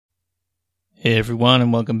Hey everyone,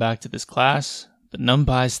 and welcome back to this class, the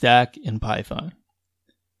Numpy stack in Python.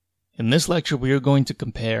 In this lecture, we are going to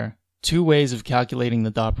compare two ways of calculating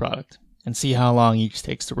the dot product and see how long each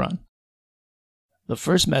takes to run. The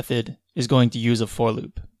first method is going to use a for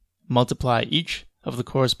loop, multiply each of the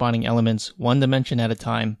corresponding elements one dimension at a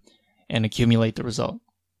time, and accumulate the result.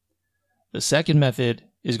 The second method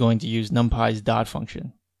is going to use NumPy's dot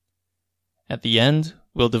function. At the end,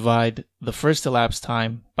 we'll divide the first elapsed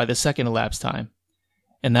time by the second elapsed time,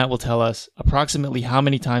 and that will tell us approximately how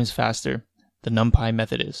many times faster the NumPy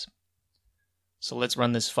method is. So let's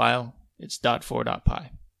run this file. It's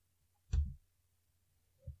 .for.py.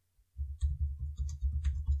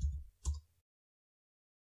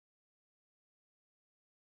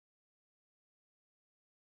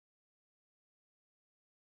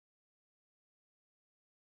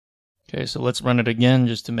 Okay, so let's run it again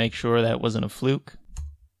just to make sure that wasn't a fluke.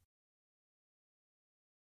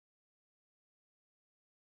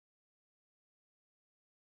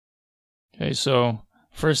 Okay, so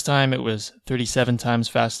first time it was 37 times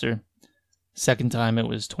faster. Second time it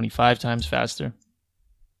was 25 times faster.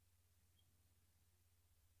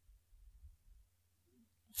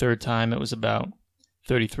 Third time it was about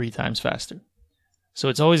 33 times faster. So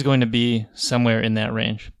it's always going to be somewhere in that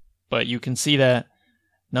range. But you can see that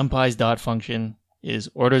NumPy's dot function is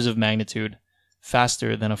orders of magnitude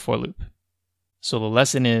faster than a for loop. So the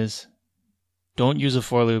lesson is, don't use a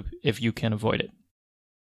for loop if you can avoid it.